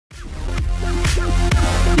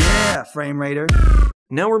Frame Raider.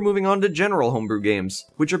 Now we're moving on to general homebrew games,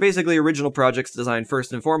 which are basically original projects designed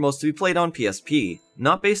first and foremost to be played on PSP,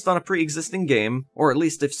 not based on a pre-existing game, or at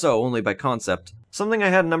least if so, only by concept. Something I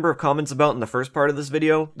had a number of comments about in the first part of this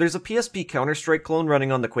video, there's a PSP Counter-Strike clone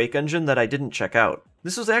running on the Quake engine that I didn't check out.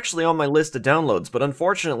 This was actually on my list of downloads, but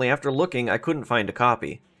unfortunately after looking I couldn't find a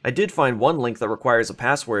copy. I did find one link that requires a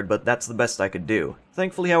password, but that's the best I could do.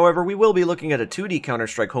 Thankfully, however, we will be looking at a 2D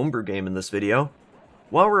Counter-Strike homebrew game in this video.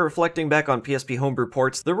 While we're reflecting back on PSP homebrew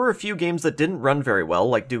ports, there were a few games that didn't run very well,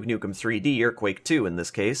 like Duke Nukem 3D or Quake 2 in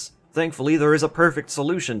this case. Thankfully, there is a perfect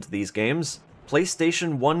solution to these games: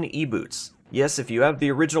 PlayStation 1 e-boots. Yes, if you have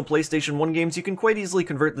the original PlayStation 1 games, you can quite easily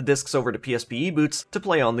convert the discs over to PSP e-boots to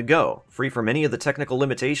play on the go, free from any of the technical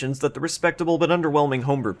limitations that the respectable but underwhelming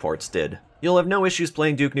homebrew ports did. You'll have no issues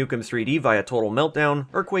playing Duke Nukem 3D via Total Meltdown,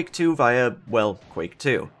 or Quake 2 via, well, Quake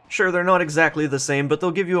 2. Sure, they're not exactly the same, but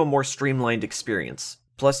they'll give you a more streamlined experience.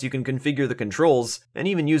 Plus, you can configure the controls, and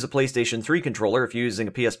even use a PlayStation 3 controller if you're using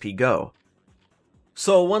a PSP Go.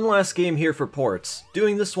 So, one last game here for ports.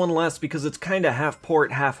 Doing this one last because it's kinda half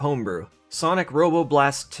port, half homebrew. Sonic Robo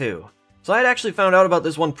Blast 2. So I had actually found out about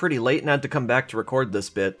this one pretty late and had to come back to record this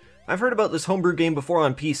bit. I've heard about this homebrew game before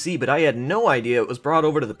on PC, but I had no idea it was brought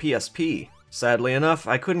over to the PSP. Sadly enough,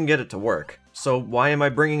 I couldn't get it to work. So why am I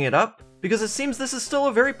bringing it up? Because it seems this is still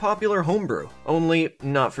a very popular homebrew, only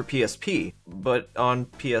not for PSP, but on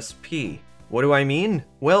PSP. What do I mean?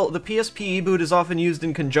 Well, the PSP eBoot is often used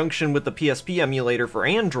in conjunction with the PSP emulator for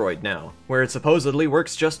Android now, where it supposedly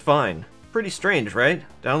works just fine. Pretty strange, right?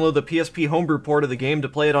 Download the PSP homebrew port of the game to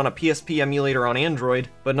play it on a PSP emulator on Android,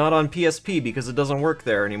 but not on PSP because it doesn't work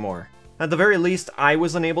there anymore. At the very least, I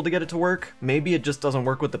was unable to get it to work. Maybe it just doesn't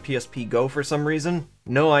work with the PSP Go for some reason.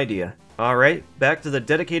 No idea. Alright, back to the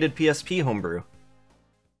dedicated PSP homebrew.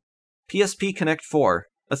 PSP Connect 4,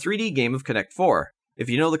 a 3D game of Connect 4. If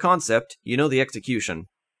you know the concept, you know the execution.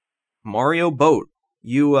 Mario Boat.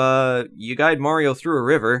 You guide Mario through a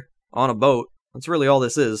river, on a boat. That's really all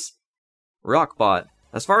this is. Rockbot.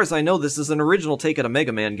 As far as I know, this is an original take at a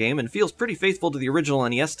Mega Man game, and feels pretty faithful to the original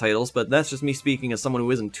NES titles, but that's just me speaking as someone who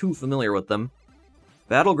isn't too familiar with them.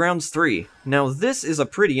 Battlegrounds III. Now this is a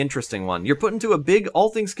pretty interesting one. You're put into a big, all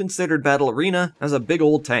things considered battle arena as a big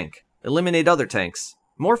old tank. Eliminate other tanks.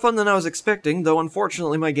 More fun than I was expecting, though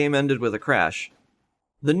unfortunately my game ended with a crash.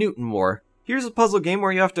 The Newton War. Here's a puzzle game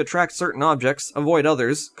where you have to attract certain objects, avoid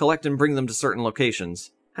others, collect and bring them to certain locations.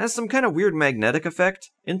 Has some kind of weird magnetic effect.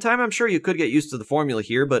 In time I'm sure you could get used to the formula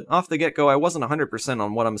here, but off the get-go I wasn't 100%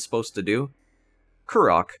 on what I'm supposed to do.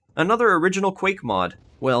 Kurok. Another original Quake mod.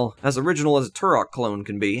 Well, as original as a Turok clone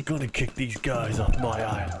can be. Gonna kick these guys off my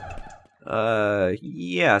island.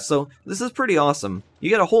 Yeah, so this is pretty awesome. You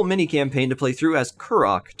get a whole mini-campaign to play through as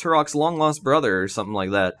Kurok, Turok's long-lost brother or something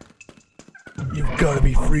like that. You've gotta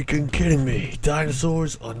be freaking kidding me.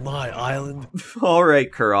 Dinosaurs on my island?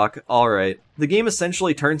 Alright, Kurok, alright. The game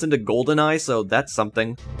essentially turns into GoldenEye, so that's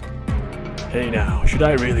something. Hey now, should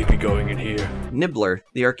I really be going in here? Nibbler,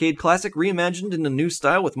 the arcade classic reimagined in a new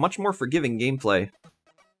style with much more forgiving gameplay.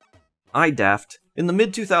 idaft. In the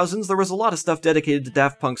mid-2000s, there was a lot of stuff dedicated to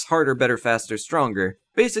Daft Punk's Harder, Better, Faster, Stronger.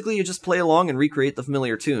 Basically, you just play along and recreate the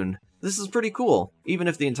familiar tune. This is pretty cool, even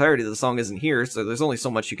if the entirety of the song isn't here, so there's only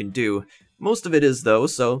so much you can do. Most of it is, though,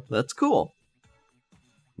 so that's cool.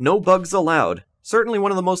 No Bugs Allowed. Certainly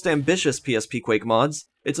one of the most ambitious PSP Quake mods.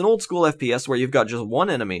 It's an old-school FPS where you've got just one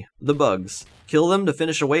enemy, the bugs. Kill them to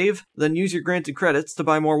finish a wave, then use your granted credits to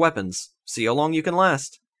buy more weapons. See how long you can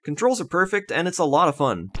last. Controls are perfect, and it's a lot of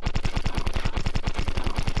fun.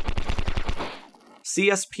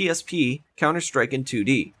 CSPSP Counter-Strike in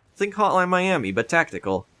 2D. Think Hotline Miami, but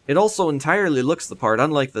tactical. It also entirely looks the part,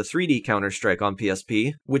 unlike the 3D Counter-Strike on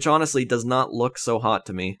PSP, which honestly does not look so hot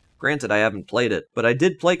to me. Granted, I haven't played it, but I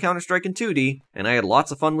did play Counter-Strike in 2D, and I had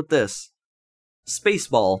lots of fun with this.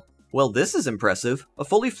 Spaceball. Well, this is impressive. A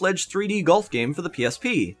fully fledged 3D golf game for the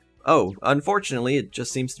PSP. Oh, unfortunately, it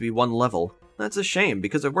just seems to be one level. That's a shame,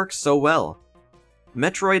 because it works so well.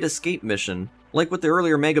 Metroid Escape Mission. Like with the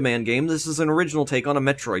earlier Mega Man game, this is an original take on a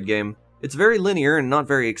Metroid game. It's very linear and not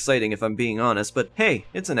very exciting if I'm being honest, but hey,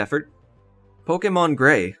 it's an effort. Pokemon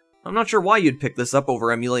Gray. I'm not sure why you'd pick this up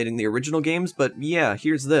over emulating the original games, but yeah,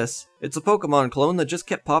 here's this. It's a Pokemon clone that just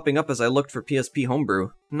kept popping up as I looked for PSP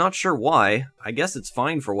Homebrew. Not sure why. I guess it's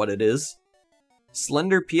fine for what it is.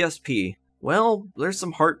 Slender PSP. Well, there's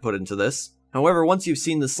some heart put into this. However, once you've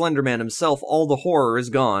seen the Slender Man himself, all the horror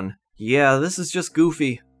is gone. Yeah, this is just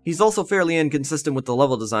goofy. He's also fairly inconsistent with the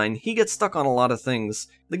level design. He gets stuck on a lot of things.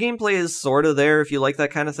 The gameplay is sorta there if you like that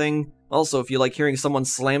kind of thing. Also, if you like hearing someone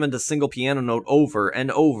slam into a single piano note over and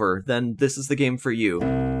over, then this is the game for you.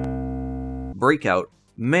 Breakout.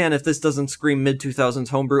 Man, if this doesn't scream mid-2000s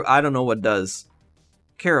homebrew, I don't know what does.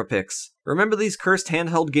 CARROPX. Remember these cursed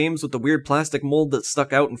handheld games with the weird plastic mold that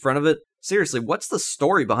stuck out in front of it? Seriously, what's the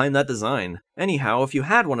story behind that design? Anyhow, if you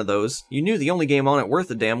had one of those, you knew the only game on it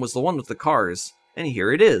worth a damn was the one with the cars. And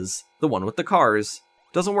here it is, the one with the cars.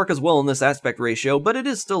 Doesn't work as well in this aspect ratio, but it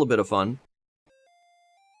is still a bit of fun.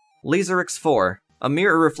 Laserix 4. A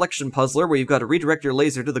mirror reflection puzzler where you've got to redirect your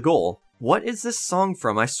laser to the goal. What is this song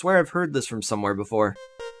from? I swear I've heard this from somewhere before.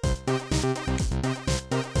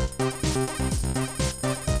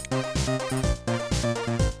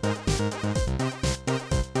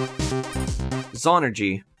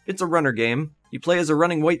 Xonergy. It's a runner game. You play as a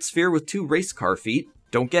running white sphere with 2 race car feet.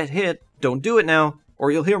 Don't get hit. Don't do it now,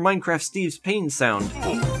 or you'll hear Minecraft Steve's pain sound.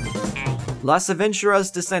 Las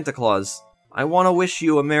Aventuras de Santa Claus. I want to wish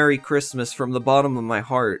you a Merry Christmas from the bottom of my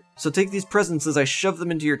heart. So take these presents as I shove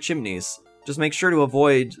them into your chimneys. Just make sure to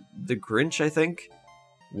avoid the Grinch, I think?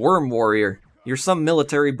 Worm Warrior. You're some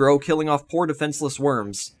military bro killing off poor defenseless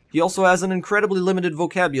worms. He also has an incredibly limited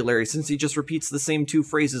vocabulary since he just repeats the same 2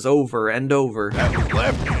 phrases over and over. That was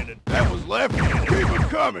left-handed. That was left-handed. Keep him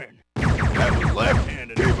coming. That was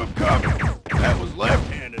left-handed. Keep him coming. That was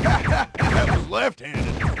left-handed. That was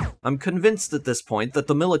left-handed. I'm convinced at this point that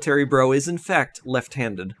the military bro is in fact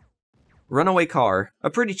left-handed. Runaway Car.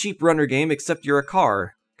 A pretty cheap runner game except you're a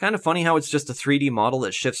car. Kinda funny how it's just a 3D model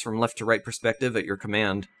that shifts from left to right perspective at your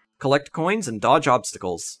command. Collect coins and dodge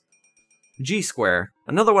obstacles. gSquare.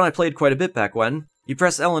 Another one I played quite a bit back when. You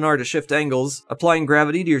press L and R to shift angles, applying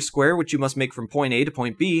gravity to your square which you must make from point A to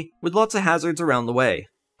point B, with lots of hazards around the way.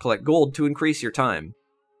 Collect gold to increase your time.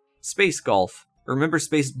 Space Golf. Remember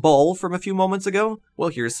Space Ball from a few moments ago? Well,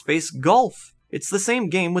 here's Space Golf. It's the same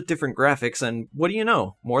game with different graphics, and what do you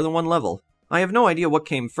know? More than one level. I have no idea what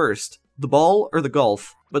came first, the ball or the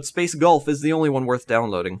golf, but Space Golf is the only one worth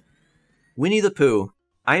downloading. Winnie the Pooh.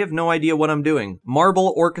 I have no idea what I'm doing.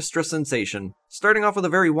 Marble Orchestra Sensation. Starting off with a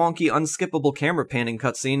very wonky, unskippable camera panning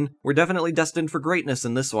cutscene, we're definitely destined for greatness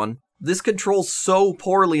in this one. This controls so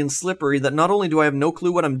poorly and slippery that not only do I have no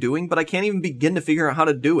clue what I'm doing, but I can't even begin to figure out how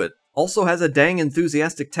to do it. Also has a dang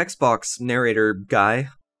enthusiastic text box narrator guy.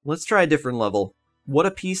 Let's try a different level. What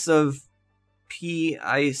a piece of...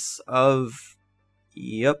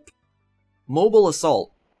 Yep. Mobile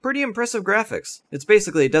Assault. Pretty impressive graphics. It's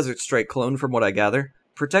basically a Desert Strike clone from what I gather.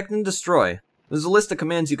 Protect and Destroy. There's a list of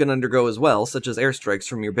commands you can undergo as well, such as airstrikes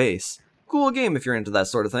from your base. Cool game if you're into that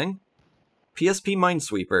sort of thing. PSP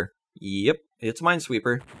Minesweeper. Yep, it's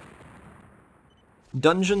Minesweeper.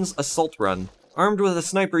 Dungeons Assault Run. Armed with a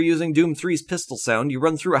sniper using Doom 3's pistol sound, you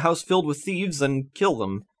run through a house filled with thieves and kill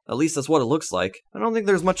them. At least that's what it looks like. I don't think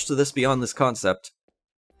there's much to this beyond this concept.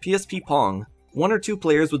 PSP Pong. 1 or 2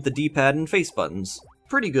 players with the D-pad and face buttons.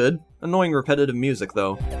 Pretty good. Annoying repetitive music,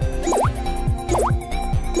 though.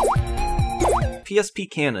 PSP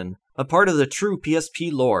Canon. A part of the true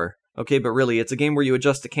PSP lore. Okay, but really, it's a game where you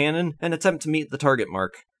adjust a cannon and attempt to meet the target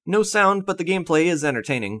mark. No sound, but the gameplay is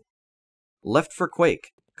entertaining. Left for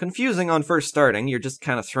Quake. Confusing on first starting, you're just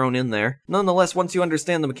kind of thrown in there. Nonetheless, once you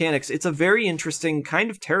understand the mechanics, it's a very interesting, kind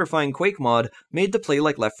of terrifying Quake mod made to play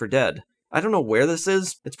like Left 4 Dead. I don't know where this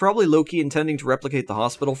is. It's probably low-key intending to replicate the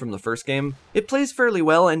hospital from the first game. It plays fairly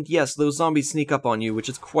well, and yes, those zombies sneak up on you, which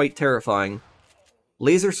is quite terrifying.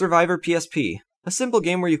 Laser Survivor PSP. A simple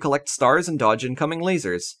game where you collect stars and dodge incoming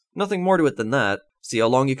lasers. Nothing more to it than that. See how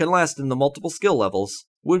long you can last in the multiple skill levels.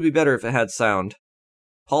 Would be better if it had sound.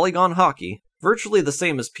 Polygon Hockey. Virtually the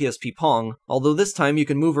same as PSP Pong, although this time you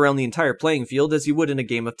can move around the entire playing field as you would in a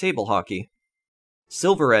game of table hockey.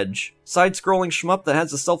 Silveredge. Side-scrolling shmup that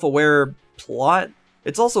has a self-aware plot.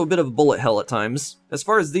 It's also a bit of a bullet hell at times. As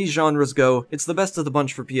far as these genres go, it's the best of the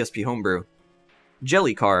bunch for PSP Homebrew.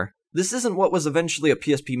 JellyCar. This isn't what was eventually a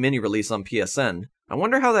PSP mini release on PSN. I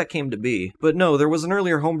wonder how that came to be. But no, there was an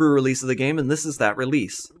earlier homebrew release of the game and this is that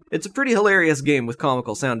release. It's a pretty hilarious game with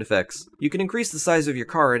comical sound effects. You can increase the size of your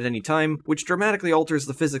car at any time, which dramatically alters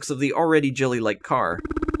the physics of the already jelly-like car.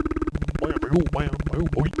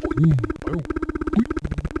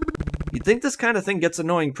 You'd think this kind of thing gets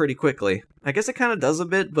annoying pretty quickly. I guess it kind of does a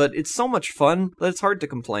bit, but it's so much fun that it's hard to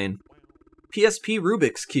complain. PSP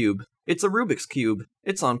Rubik's Cube. It's a Rubik's Cube.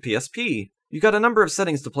 It's on PSP. You've got a number of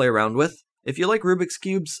settings to play around with. If you like Rubik's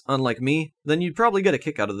Cubes, unlike me, then you'd probably get a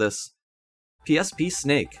kick out of this. PSP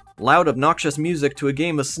Snake. Loud, obnoxious music to a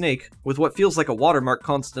game of Snake, with what feels like a watermark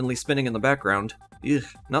constantly spinning in the background. Ugh,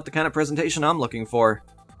 not the kind of presentation I'm looking for.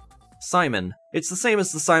 Simon. It's the same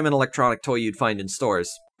as the Simon electronic toy you'd find in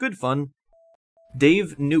stores. Good fun.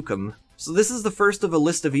 Dave Gnukem. So this is the first of a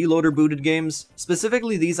list of eLoader booted games.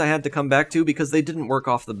 Specifically these I had to come back to because they didn't work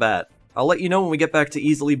off the bat. I'll let you know when we get back to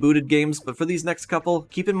easily booted games, but for these next couple,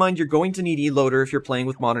 keep in mind you're going to need eLoader if you're playing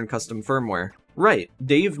with modern custom firmware. Right,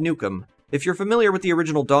 Dave Gnukem. If you're familiar with the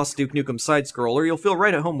original DOS Duke Nukem side-scroller, you'll feel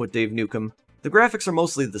right at home with Dave Gnukem. The graphics are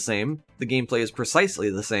mostly the same, the gameplay is precisely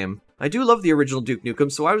the same. I do love the original Duke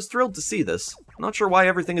Nukem, so I was thrilled to see this. Not sure why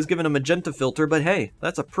everything is given a magenta filter, but hey,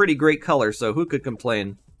 that's a pretty great color, so who could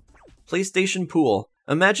complain? PlayStation Pool.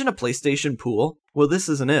 Imagine a PlayStation Pool? Well, this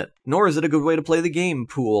isn't it. Nor is it a good way to play the game,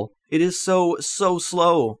 Pool. It is so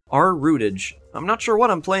slow. Rootage. I'm not sure what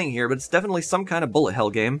I'm playing here, but it's definitely some kind of bullet hell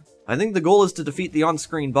game. I think the goal is to defeat the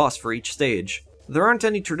on-screen boss for each stage. There aren't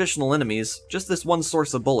any traditional enemies, just this one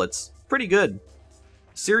source of bullets. Pretty good.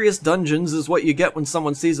 Serious Dungeons is what you get when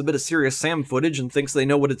someone sees a bit of Serious Sam footage and thinks they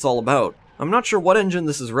know what it's all about. I'm not sure what engine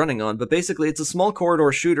this is running on, but basically it's a small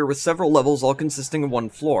corridor shooter with several levels all consisting of one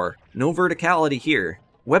floor. No verticality here.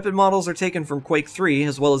 Weapon models are taken from Quake 3,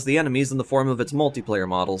 as well as the enemies in the form of its multiplayer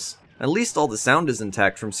models. At least all the sound is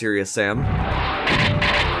intact from Serious Sam.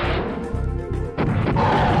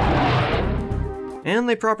 And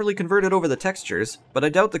they properly converted over the textures, but I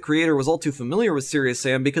doubt the creator was all too familiar with Serious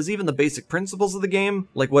Sam because even the basic principles of the game,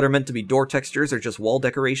 like what are meant to be door textures or just wall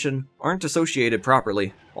decoration, aren't associated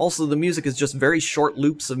properly. Also, the music is just very short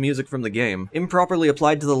loops of music from the game, improperly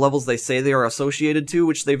applied to the levels they say they are associated to,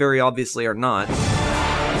 which they very obviously are not.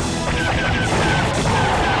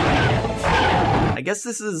 I guess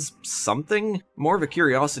this is something? More of a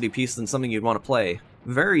curiosity piece than something you'd want to play.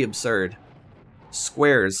 Very absurd.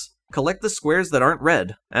 Squares. Collect the squares that aren't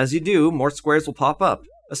red. As you do, more squares will pop up.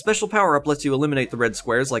 A special power-up lets you eliminate the red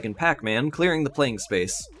squares like in Pac-Man, clearing the playing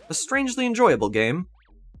space. A strangely enjoyable game.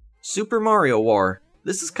 Super Mario War.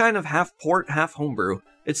 This is kind of half port, half homebrew.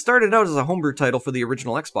 It started out as a homebrew title for the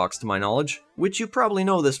original Xbox to my knowledge, which you probably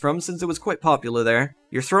know this from since it was quite popular there.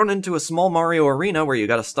 You're thrown into a small Mario arena where you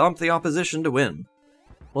gotta stomp the opposition to win.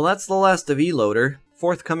 Well, that's the last of eLoader.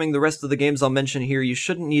 Forthcoming, the rest of the games I'll mention here you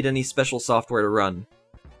shouldn't need any special software to run.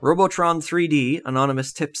 Robotron 3D,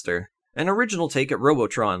 Anonymous Tipster. An original take at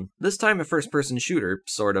Robotron, this time a first-person shooter,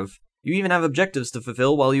 sort of. You even have objectives to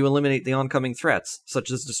fulfill while you eliminate the oncoming threats, such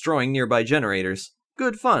as destroying nearby generators.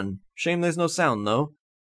 Good fun. Shame there's no sound, though.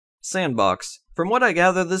 Sandbox. From what I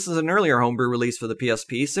gather, this is an earlier homebrew release for the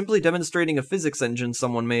PSP, simply demonstrating a physics engine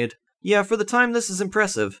someone made. Yeah, for the time this is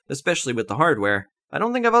impressive, especially with the hardware. I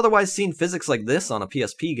don't think I've otherwise seen physics like this on a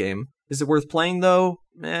PSP game. Is it worth playing though?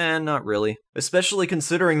 Not really. Especially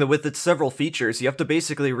considering that with its several features, you have to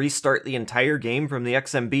basically restart the entire game from the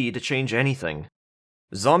XMB to change anything.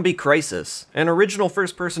 Zombie Crisis, an original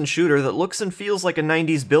first-person shooter that looks and feels like a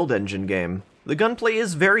 90s build engine game. The gunplay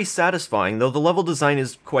is very satisfying, though the level design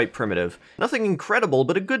is quite primitive. Nothing incredible,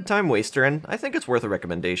 but a good time waster, and I think it's worth a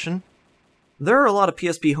recommendation. There are a lot of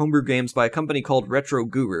PSP homebrew games by a company called Retro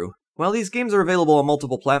Guru. While these games are available on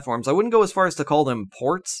multiple platforms, I wouldn't go as far as to call them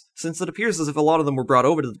ports, since it appears as if a lot of them were brought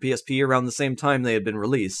over to the PSP around the same time they had been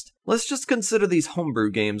released. Let's just consider these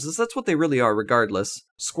homebrew games, as that's what they really are regardless.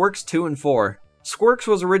 Squirks 2 and 4. Squirks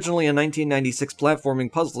was originally a 1996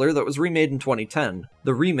 platforming puzzler that was remade in 2010.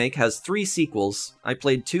 The remake has 3 sequels. I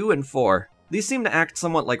played 2 and 4. These seem to act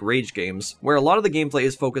somewhat like rage games, where a lot of the gameplay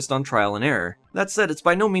is focused on trial and error. That said, it's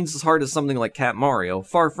by no means as hard as something like Cat Mario,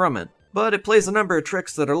 far from it. But it plays a number of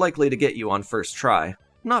tricks that are likely to get you on first try.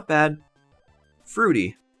 Not bad.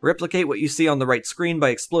 Fruity. Replicate what you see on the right screen by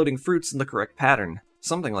exploding fruits in the correct pattern.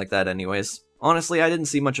 Something like that anyways. Honestly, I didn't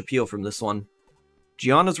see much appeal from this one.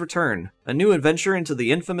 Gianna's Return. A new adventure into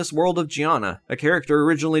the infamous world of Gianna, a character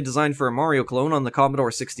originally designed for a Mario clone on the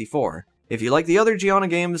Commodore 64. If you like the other Gianna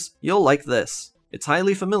games, you'll like this. It's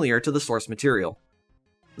highly familiar to the source material.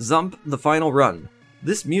 Zump, The Final Run.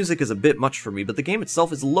 This music is a bit much for me, but the game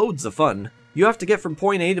itself is loads of fun. You have to get from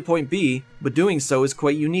point A to point B, but doing so is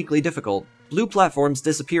quite uniquely difficult. Blue platforms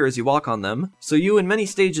disappear as you walk on them, so you in many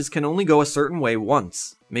stages can only go a certain way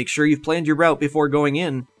once. Make sure you've planned your route before going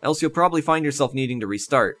in, else you'll probably find yourself needing to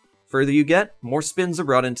restart. Further you get, more spins are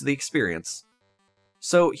brought into the experience.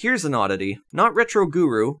 So here's an oddity. Not Retro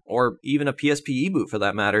Guru, or even a PSP eBoot for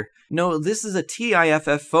that matter. No, this is a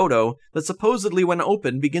TIFF photo that supposedly when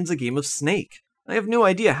opened begins a game of Snake. I have no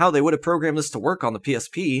idea how they would have programmed this to work on the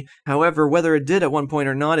PSP, however, whether it did at one point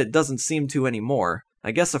or not, it doesn't seem to anymore.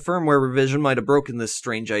 I guess a firmware revision might have broken this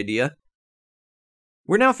strange idea.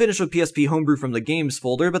 We're now finished with PSP Homebrew from the Games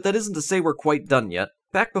folder, but that isn't to say we're quite done yet.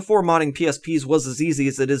 Back before modding PSPs was as easy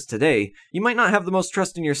as it is today, you might not have the most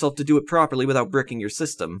trust in yourself to do it properly without bricking your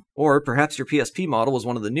system. Or perhaps your PSP model was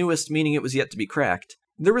one of the newest, meaning it was yet to be cracked.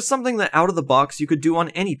 There was something that out of the box you could do on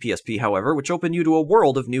any PSP, however, which opened you to a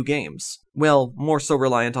world of new games. Well, more so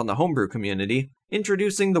reliant on the homebrew community.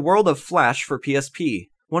 Introducing the world of Flash for PSP.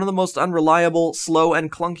 one of the most unreliable, slow, and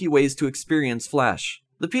clunky ways to experience Flash.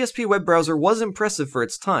 The PSP web browser was impressive for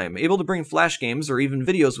its time, able to bring Flash games or even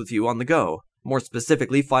videos with you on the go. More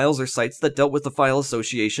specifically, files or sites that dealt with the file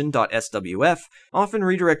association .swf, often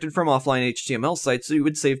redirected from offline HTML sites so you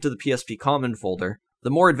would save to the PSP Common folder. The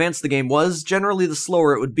more advanced the game was, generally the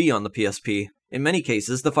slower it would be on the PSP. In many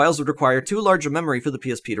cases, the files would require too large a memory for the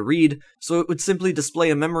PSP to read, so it would simply display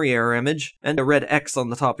a memory error image and a red X on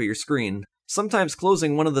the top of your screen. Sometimes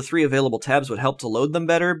closing one of the 3 available tabs would help to load them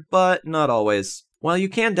better, but not always. While you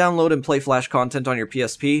can download and play Flash content on your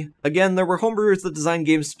PSP, again, there were homebrewers that designed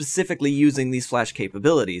games specifically using these Flash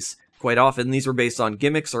capabilities. Quite often, these were based on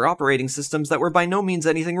gimmicks or operating systems that were by no means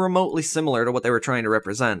anything remotely similar to what they were trying to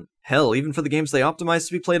represent. Hell, even for the games they optimized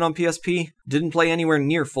to be played on PSP, didn't play anywhere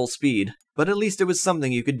near full speed, but at least it was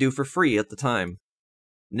something you could do for free at the time.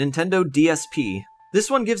 Nintendo DSP.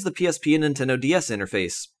 This one gives the PSP a Nintendo DS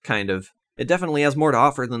interface, kind of. It definitely has more to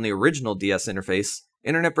offer than the original DS interface.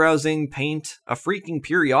 Internet browsing, paint, a freaking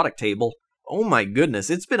periodic table. Oh my goodness,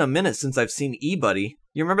 it's been a minute since I've seen eBuddy.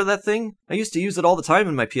 You remember that thing? I used to use it all the time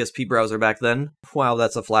in my PSP browser back then. Wow,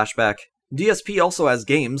 that's a flashback. DSP also has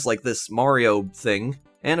games like this Mario thing,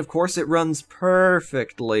 and of course it runs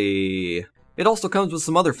perfectly. It also comes with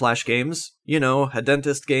some other Flash games. You know, a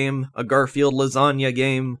dentist game, a Garfield lasagna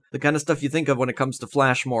game, the kind of stuff you think of when it comes to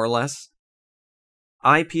Flash, more or less.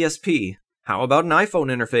 iPSP. How about an iPhone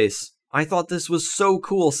interface? I thought this was so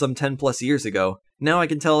cool some 10 plus years ago. Now I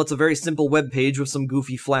can tell it's a very simple web page with some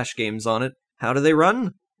goofy Flash games on it. How do they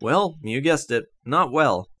run? Well, you guessed it, not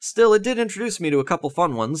well. Still, it did introduce me to a couple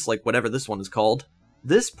fun ones, like whatever this one is called.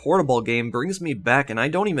 This portable game brings me back and I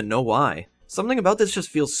don't even know why. Something about this just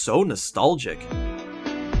feels so nostalgic.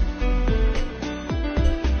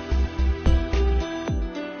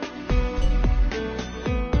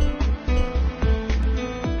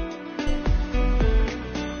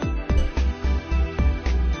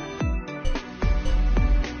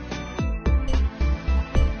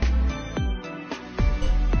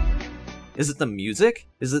 Is it the music?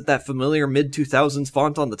 Is it that familiar mid-2000s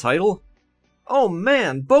font on the title? Oh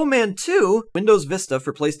man, Bowman 2! Windows Vista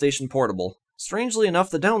for PlayStation Portable. Strangely enough,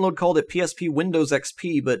 the download called it PSP Windows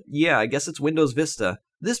XP, but yeah, I guess it's Windows Vista.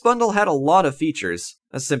 This bundle had a lot of features,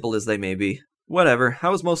 as simple as they may be. Whatever, I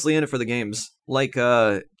was mostly in it for the games. Like,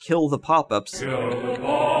 kill the pop-ups. Kill the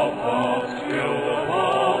pop-ups, kill the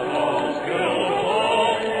pop-ups, kill the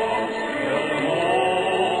pop-ups, kill them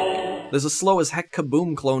all. There's a slow as heck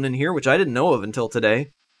Kaboom clone in here, which I didn't know of until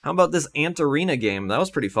today. How about this Ant Arena game? That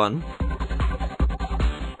was pretty fun.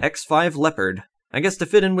 X5 Leopard. I guess to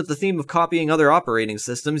fit in with the theme of copying other operating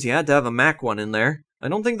systems, you had to have a Mac one in there. I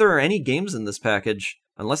don't think there are any games in this package,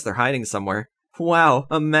 unless they're hiding somewhere. Wow,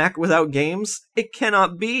 a Mac without games? It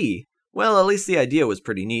cannot be! Well, at least the idea was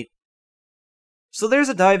pretty neat. So there's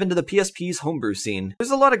a dive into the PSP's homebrew scene.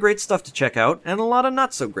 There's a lot of great stuff to check out, and a lot of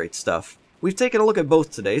not so great stuff. We've taken a look at both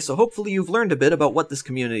today, so hopefully you've learned a bit about what this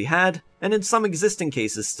community had, and in some existing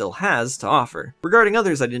cases still has, to offer. Regarding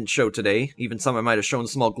others I didn't show today, even some I might have shown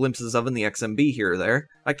small glimpses of in the XMB here or there,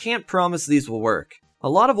 I can't promise these will work. A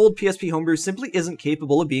lot of old PSP homebrew simply isn't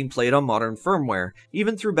capable of being played on modern firmware,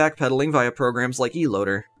 even through backpedaling via programs like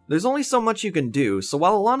eLoader. There's only so much you can do, so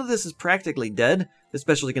while a lot of this is practically dead,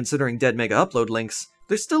 especially considering dead mega upload links,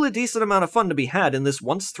 there's still a decent amount of fun to be had in this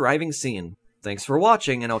once thriving scene. Thanks for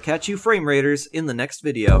watching, and I'll catch you frame raiders in the next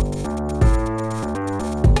video.